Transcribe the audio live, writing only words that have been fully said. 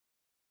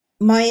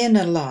My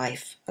Inner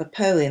Life, a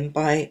poem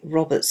by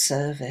Robert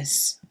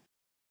Service.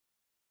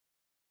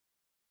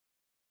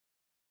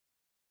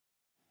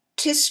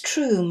 'Tis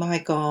true my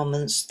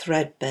garments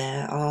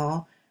threadbare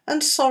are,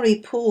 and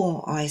sorry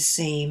poor I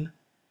seem,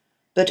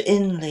 but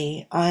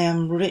inly I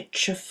am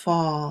richer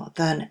far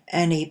than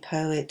any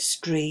poet's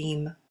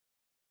dream.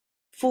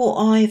 For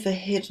I've a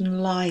hidden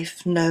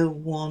life no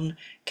one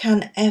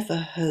can ever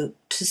hope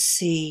to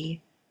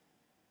see,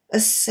 a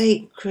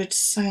sacred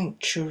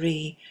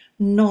sanctuary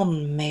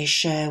none may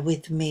share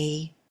with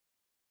me.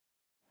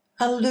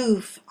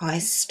 Aloof I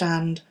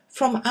stand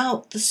from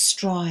out the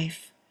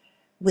strife,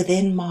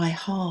 within my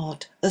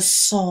heart a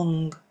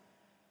song.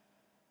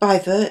 By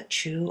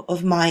virtue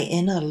of my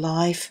inner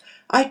life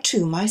I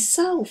to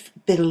myself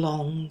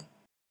belong.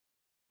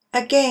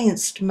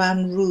 Against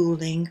man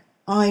ruling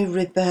I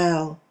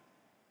rebel,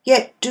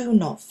 yet do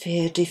not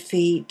fear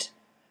defeat,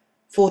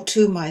 for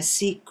to my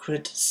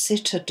secret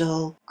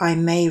citadel I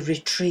may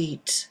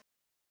retreat.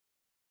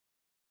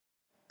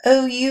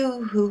 O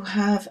you who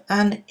have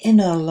an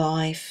inner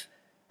life,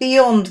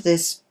 beyond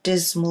this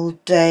dismal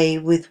day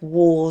with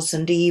wars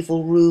and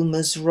evil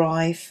rumours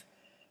rife,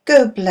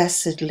 go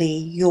blessedly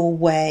your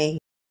way.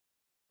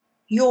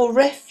 Your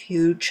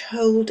refuge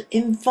hold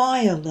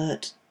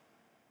inviolate,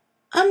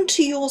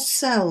 unto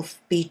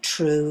yourself be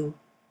true,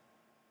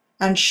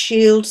 and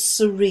shield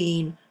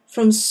serene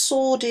from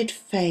sordid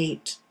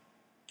fate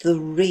the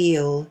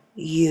real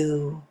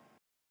you.